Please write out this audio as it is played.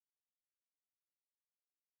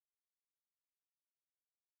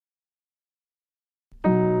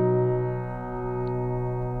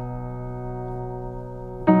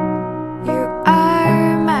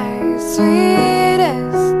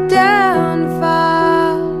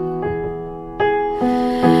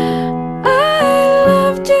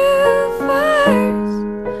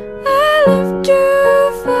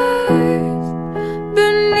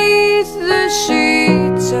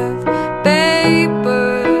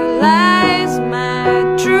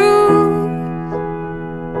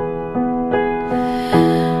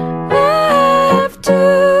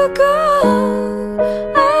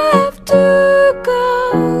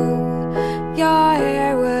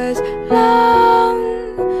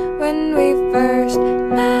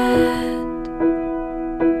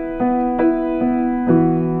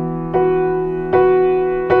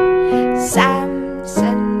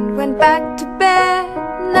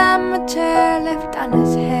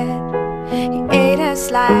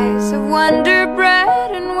slice of Wonder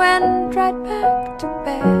Bread and went right back to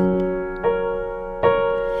bed.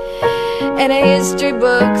 And the history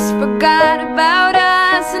books forgot about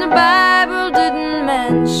us, and the Bible didn't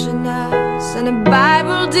mention us, and the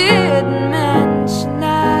Bible didn't mention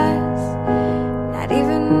us, not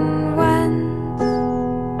even once.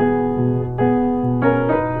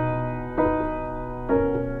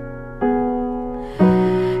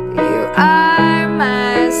 You are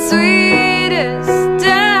my sweetest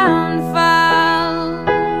downfall.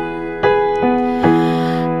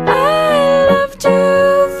 I loved you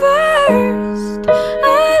first,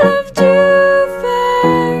 I loved you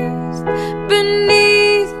first,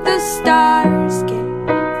 beneath the stars came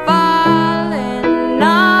falling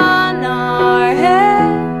on our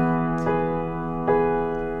heads.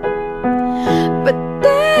 But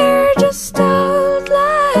they're just old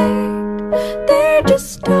light, they're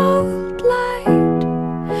just old light.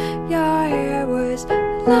 Your hair was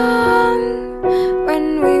long when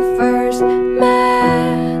we first met.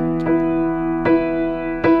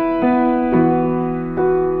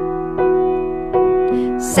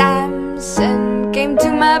 Samson came to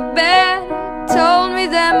my bed, told me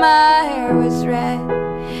that my hair was red,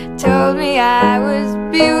 told me I was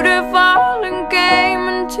beautiful, and came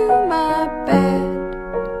into my bed.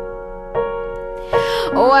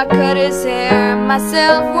 Oh, I cut his hair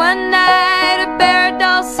myself one night, a pair of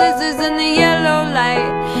dull scissors in the yellow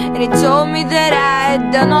light, and he told me that I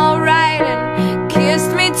had done alright, and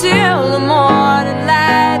kissed me till the morning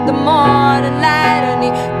light, the morning light, and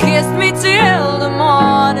he kissed me till the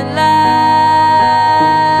morning light.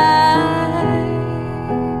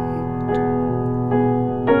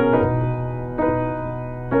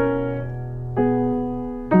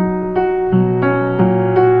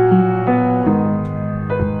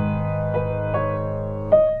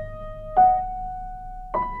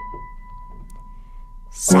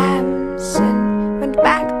 Samson went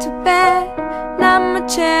back to bed, not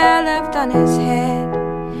much hair left on his head,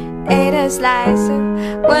 ate a slice of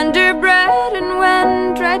Wonder Bread and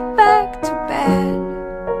went right back to bed.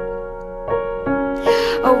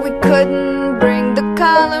 Oh, we couldn't bring the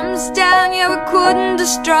columns down, yeah, we couldn't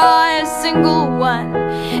destroy a single one,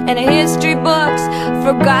 and the history books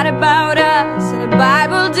forgot about us, and the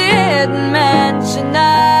Bible didn't mention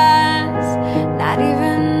us, not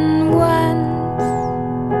even